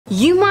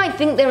You might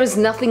think there is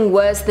nothing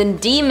worse than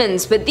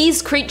demons, but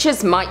these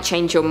creatures might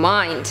change your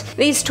mind.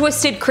 These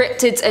twisted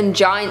cryptids and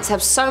giants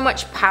have so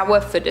much power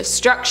for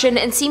destruction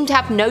and seem to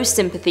have no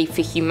sympathy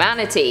for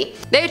humanity.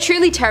 They are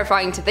truly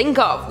terrifying to think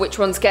of. Which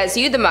one scares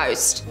you the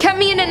most?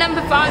 Coming in at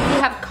number 5 we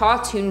have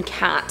Cartoon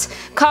Cat.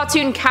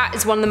 Cartoon Cat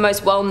is one of the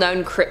most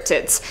well-known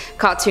cryptids.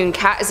 Cartoon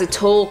Cat is a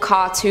tall,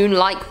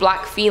 cartoon-like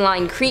black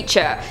feline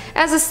creature. It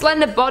has a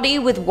slender body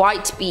with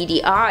white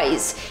beady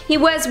eyes. He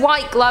wears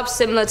white gloves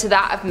similar to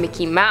that of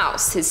Mickey Mouse.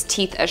 His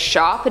teeth are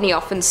sharp and he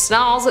often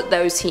snarls at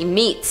those he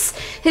meets.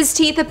 His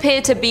teeth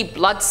appear to be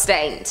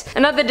blood-stained.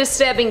 Another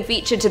disturbing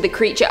feature to the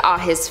creature are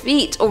his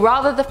feet, or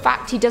rather the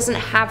fact he doesn't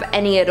have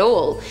any at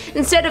all.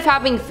 Instead of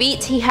having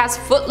feet, he has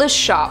footless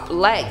sharp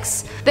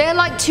legs. They are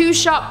like two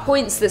sharp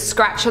points that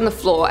scratch on the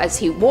floor as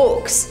he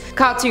walks.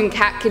 Cartoon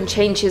Cat can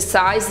change his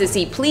size as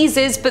he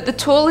pleases, but the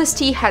tallest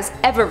he has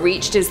ever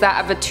reached is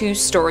that of a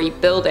 2-story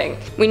building.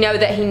 We know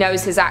that he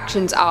knows his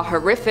actions are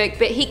horrific,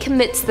 but he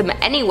commits them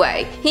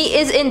anyway. He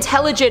is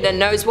intelligent and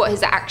knows what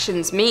his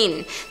actions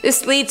mean.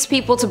 This leads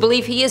people to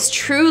believe he is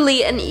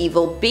truly an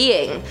evil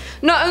being.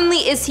 Not only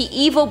is he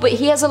evil, but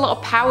he has a lot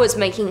of powers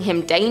making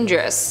him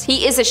dangerous.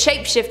 He is a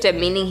shapeshifter,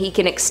 meaning he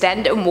can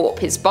extend and warp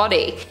his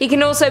body. He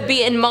can also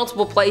be in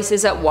multiple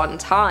places at one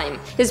time.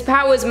 His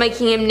powers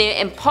making him near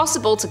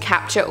impossible to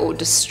capture or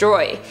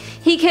destroy.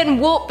 He can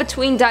warp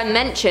between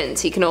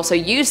dimensions. He can also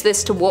use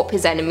this to warp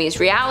his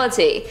enemy's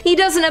reality. He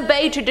doesn't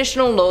obey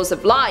traditional laws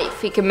of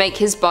life. He can make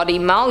his body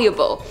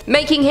malleable,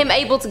 making him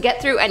able to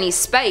get through any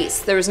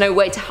space. There is no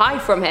way to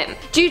hide from him.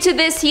 Due to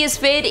this, he is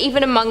feared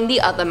even among the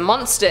other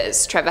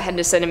monsters. Trevor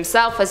Henderson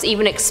himself has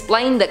even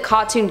explained that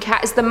Cartoon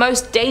Cat is the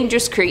most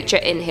dangerous creature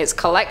in his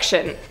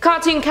collection.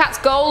 Cartoon Cat's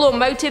goal or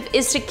motive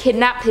is to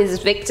kidnap his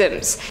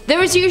victims.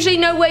 There is usually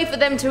no way for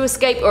them to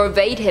escape or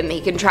evade him.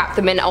 He can trap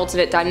them in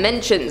alternate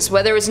dimensions,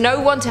 where there is no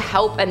one to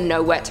help and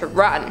nowhere to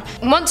run.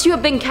 Once you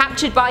have been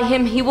captured by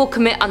him, he will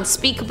commit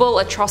unspeakable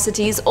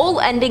atrocities, all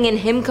ending in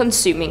him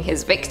consuming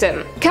his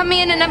victim. Coming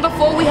in at number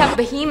 4 we have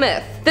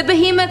Behemoth. The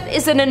Behemoth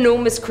is an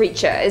enormous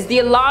creature, is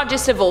the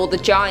largest of all the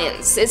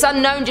giants. It's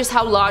unknown just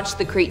how large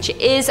the creature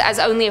is, as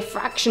only a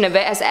fraction of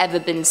it has ever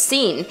been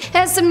seen. It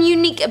has some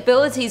unique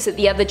abilities that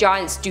the other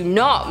giants do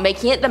not,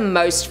 making it the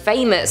most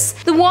famous.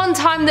 The one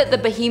time that the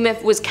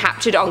Behemoth was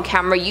captured on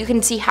camera, you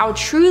can see how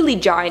truly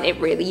giant it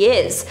really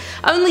is.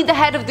 Only the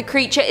head of the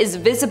creature is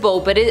visible,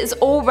 but it is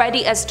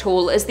already as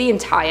tall as the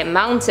entire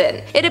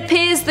mountain. It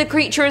appears the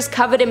creature is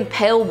covered in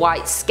pale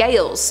white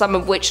scales, some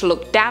of which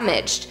look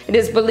damaged. It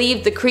is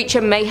believed the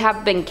creature may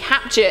have been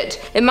captured.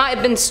 It might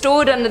have been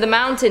stored under the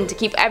mountain to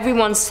keep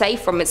everyone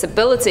safe from its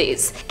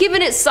abilities.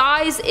 Given its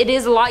size, it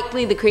is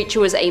likely the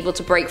creature was able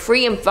to break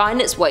free and find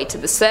its way to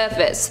the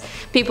surface.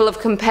 People have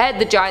compared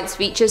the giant's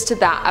features to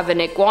that of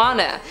an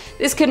iguana.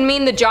 This could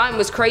mean the giant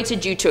was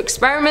created due to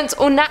experiments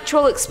or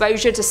natural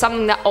exposure to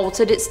something that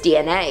altered its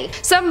DNA.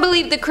 Some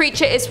believe the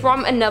creature is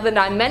from another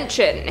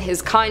dimension.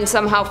 His kind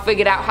somehow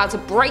figured out how to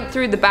break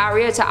through the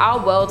barrier to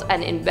our world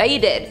and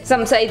invaded.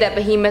 Some say that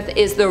Behemoth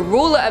is the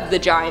ruler of the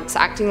giants,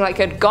 acting like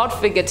a god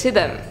figure to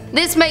them.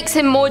 This makes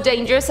him more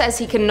dangerous as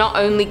he can not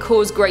only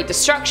cause great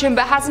destruction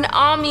but has an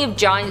army of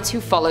giants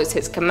who follows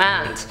his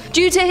command.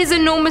 Due to his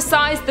enormous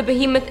size, the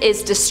Behemoth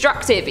is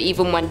destructive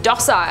even when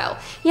docile.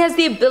 He has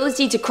the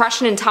ability to crush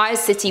an entire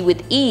city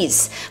with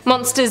ease.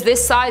 Monsters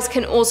this size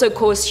can also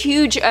cause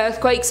huge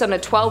earthquakes on a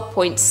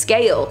 12-point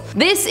scale.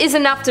 This is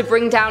enough to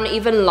bring down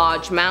even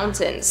large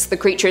mountains. The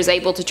creature is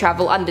able to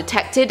travel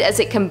undetected as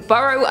it can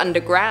burrow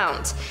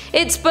underground.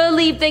 It's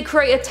believed they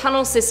create a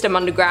tunnel system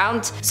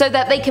underground so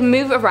that they can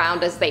move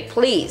around as they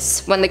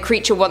please. When the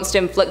creature wants to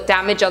inflict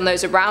damage on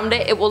those around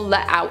it, it will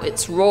let out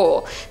its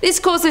roar. This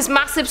causes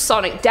massive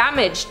sonic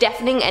damage,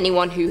 deafening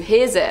anyone who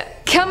hears it.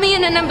 Coming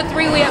in at number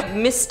 3 we have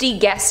Misty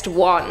Guest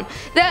 1.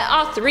 There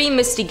are 3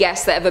 Misty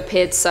Guests that have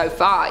appeared so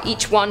far,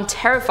 each one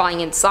terrifying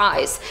in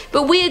size,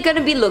 but we are going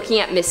to be looking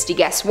at Misty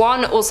Guest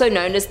 1, also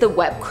known as the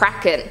Web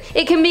Kraken.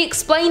 It can be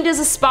explained as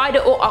a spider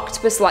or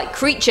octopus-like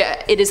creature.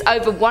 It is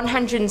over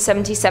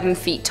 177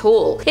 feet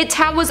tall. It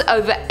towers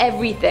over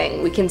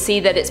everything. We can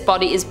see that its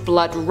body is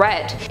blood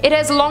red. It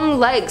has long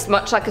legs,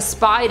 much like a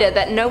spider,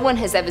 that no one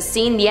has ever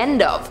seen the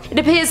end of. It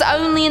appears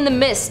only in the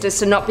mist as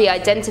to not be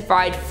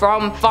identified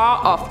from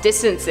far off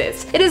distances.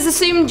 It is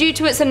assumed due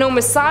to its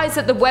enormous size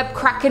that the Web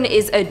Kraken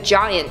is a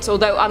giant,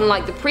 although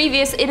unlike the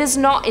previous, it is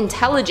not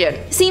intelligent.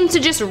 It seems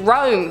to just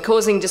roam,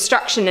 causing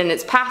destruction in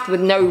its path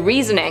with no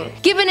reasoning.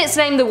 Given its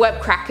name the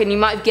Web Kraken, you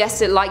might have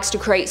guessed it likes to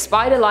create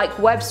spider-like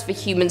webs for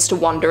humans to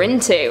wander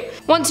into.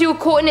 Once you are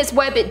caught in its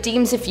web, it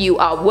deems if you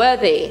are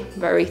worthy.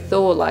 Very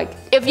Thor-like.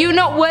 If you're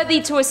not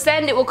worthy to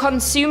ascend, it will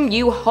consume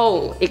you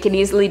whole. It can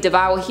easily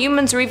devour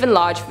humans or even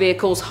large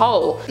vehicles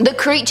whole. The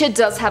creature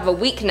does have a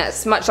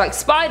weakness. Much like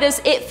spiders,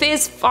 it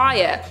fears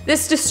fire.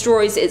 This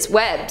destroys its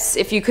webs.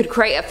 If you could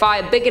create a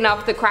fire big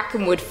enough, the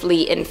kraken would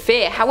flee in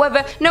fear.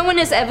 However, no one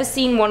has ever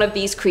seen one of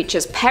these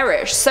creatures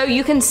perish, so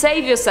you can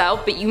save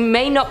yourself, but you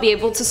may not be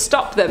able to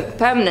stop them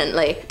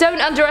permanently.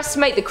 Don't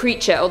underestimate the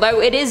creature.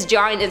 Although it is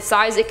giant in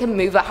size, it can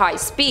move at high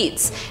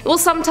speeds. It will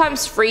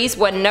sometimes freeze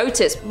when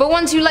noticed, but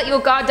once you let your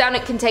guard down,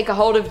 it can take a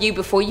hold of you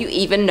before you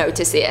even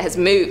notice it has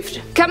moved.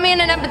 Coming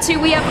in at number 2,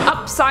 we have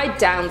Upside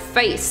Down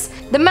Face.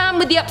 The man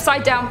with the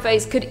upside down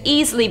face could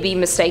easily be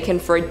mistaken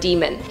for a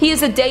demon. He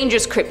is a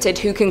dangerous cryptid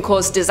who can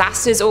cause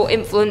disasters or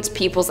influence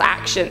people's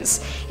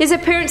actions. His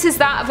appearance is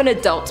that of an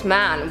adult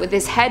man, with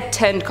his head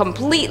turned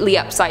completely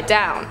upside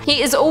down.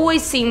 He is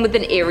always seen with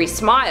an eerie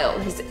smile.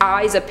 His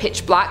eyes are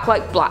pitch black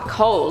like black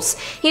holes.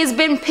 He has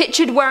been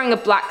pictured wearing a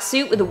black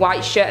suit with a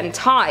white shirt and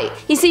tie.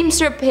 He seems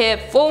to appear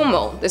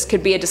formal. This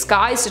could be a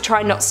disguise to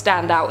try not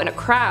stand out in a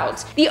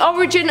crowd. The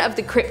origin of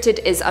the cryptid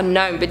is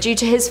unknown, but due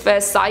to his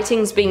first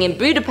sightings being in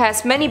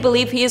Budapest, many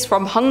believe he is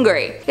from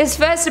Hungary. His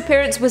first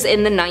appearance was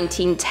in the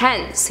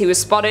 1910s. He was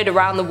spotted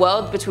around the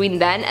world between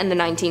then and the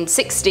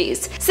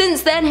 1960s.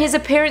 Since then, his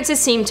appearances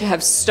seem to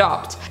have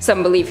stopped.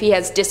 Some believe he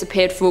has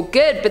disappeared for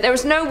good, but there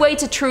is no way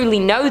to truly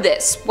know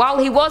this. While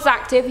he was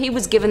active, he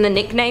was given the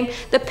nickname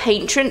the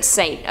patron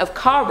saint of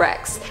car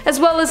wrecks, as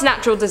well as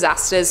natural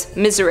disasters,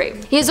 misery.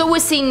 He is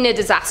always seen near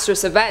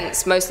disastrous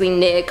events, mostly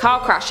near car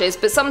crashes,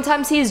 but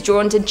sometimes he is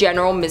drawn to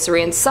general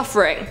misery and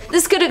suffering.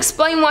 This could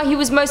explain why he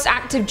was most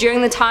active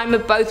during the time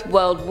of both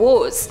world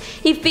wars.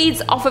 He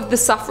feeds off of the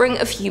suffering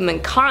of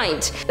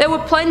humankind. There were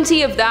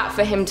plenty of that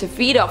for him to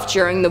feed off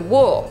during the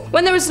war.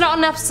 When there is not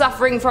enough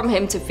suffering from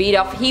him to feed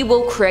off, he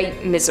will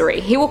create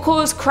misery. He will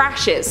cause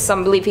crashes.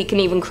 Some believe he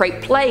can even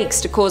create plagues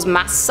to cause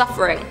mass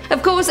suffering.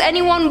 Of course,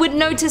 anyone would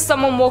notice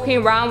someone walking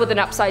around with an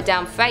upside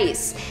down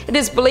face. It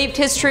is believed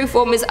his true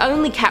form is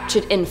only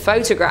captured in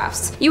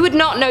photographs. You would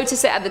not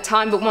notice it at the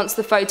time, but once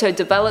the photo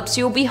develops,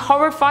 you'll be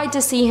horrified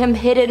to see him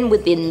hidden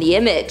within the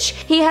image.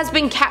 He has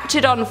been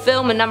captured on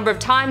film a number of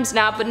times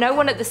now, but no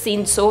one at the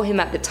scene saw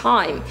him at the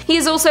time. He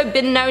has also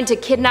been known to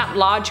kidnap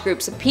large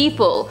groups of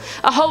people.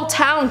 A whole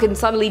town can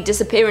suddenly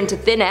disappear into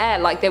thin air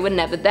like they were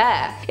never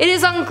there. It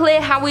is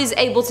unclear how he is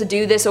able to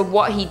do this or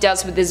what he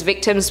does with his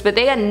victims, but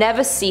they are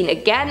never seen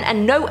again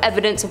and no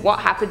evidence of what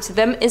happened to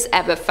them is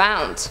ever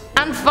found.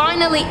 And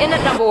finally, in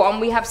at number 1,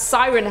 we have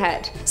Siren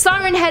Head.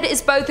 Siren Head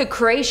is both a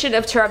creation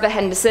of Trevor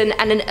Henderson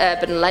and an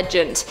urban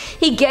legend.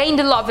 He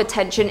gained a lot of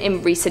attention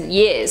in recent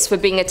years for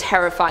being a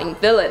terrifying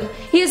villain.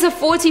 He is a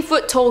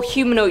 40-foot tall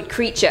humanoid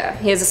creature.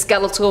 He has a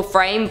skeletal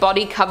frame,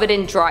 body covered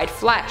in dried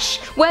flesh.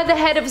 Where the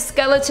head of a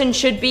skeleton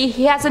should be,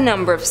 he has a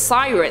number of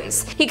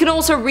sirens. He can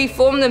also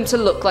reform them to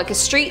look like a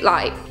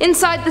streetlight.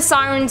 Inside, the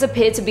sirens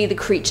appear to be the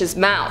creature's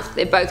mouth.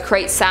 It both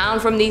creates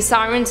sound from these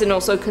sirens and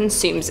also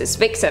consumes its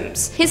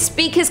victims. His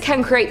speakers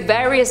can create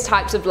various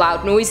types of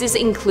loud noises,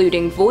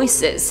 including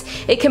voices.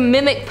 It can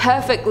mimic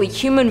perfectly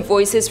human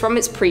voices from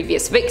its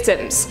previous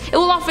victims. It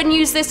will often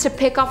use this to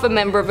pick off a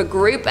member of a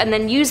group and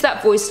then use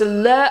that voice to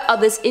lure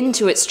others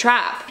into its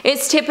trap.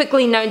 It's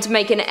typically known to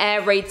make an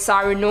air raid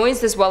siren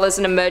noise as well as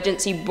an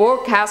emergency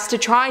broadcast to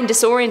try and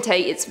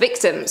disorientate its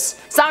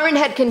victims. Siren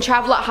Head can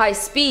travel at high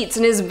speeds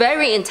and is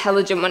very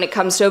intelligent when it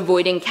comes to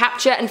avoiding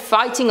capture and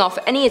fighting off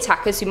any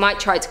attackers who might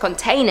try to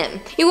contain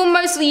him. He will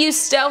mostly use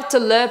stealth to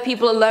lure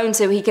people alone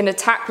so he can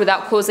attack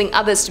without causing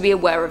others to be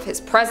aware of his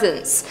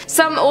presence.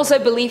 Some also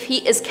believe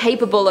he is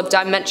capable of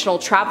dimensional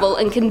travel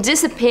and can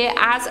disappear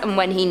as and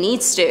when he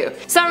needs to.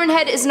 Siren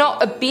Head is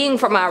not a being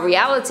from our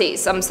reality.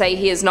 Some say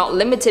he is not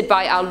limited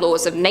by our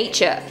laws of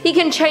nature. He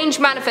can change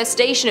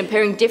manifestation,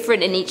 appearing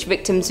different in each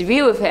victim's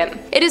view of him.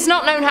 It is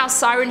not known how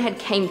Siren Head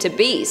came to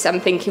be. Some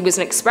think he was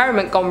an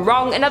experiment gone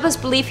wrong, and others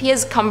believe he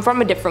has come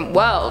from a different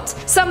world.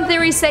 Some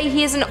theories say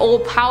he is an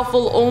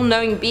all-powerful,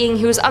 all-knowing being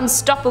who is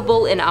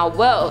unstoppable in our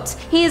world.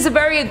 He is a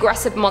very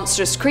aggressive,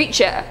 monstrous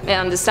creature. It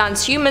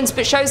understands humans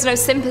but shows no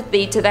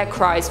sympathy to their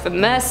cries for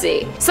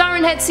mercy.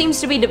 Siren Head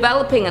seems to be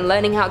developing and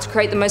learning how to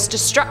create the most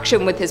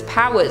destruction with his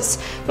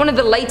powers. One of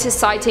the latest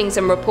sightings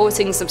and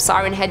reportings of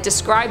Siren Head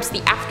describes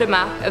the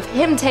aftermath of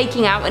him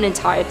taking out an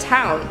entire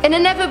town. In a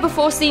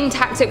never-before-seen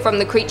tactic from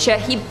the creature,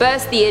 he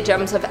burst the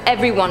eardrums of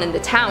everyone in the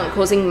town,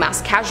 causing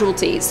mass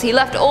casualties. He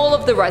left all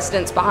of the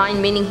residents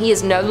behind, meaning he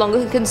is no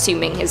longer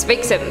consuming his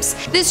victims.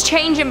 This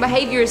change in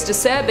behavior is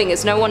disturbing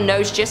as no one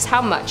knows just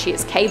how much he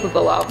is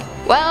capable of.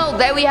 Well,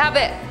 there we have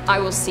it. I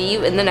will see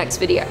you in the next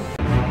video.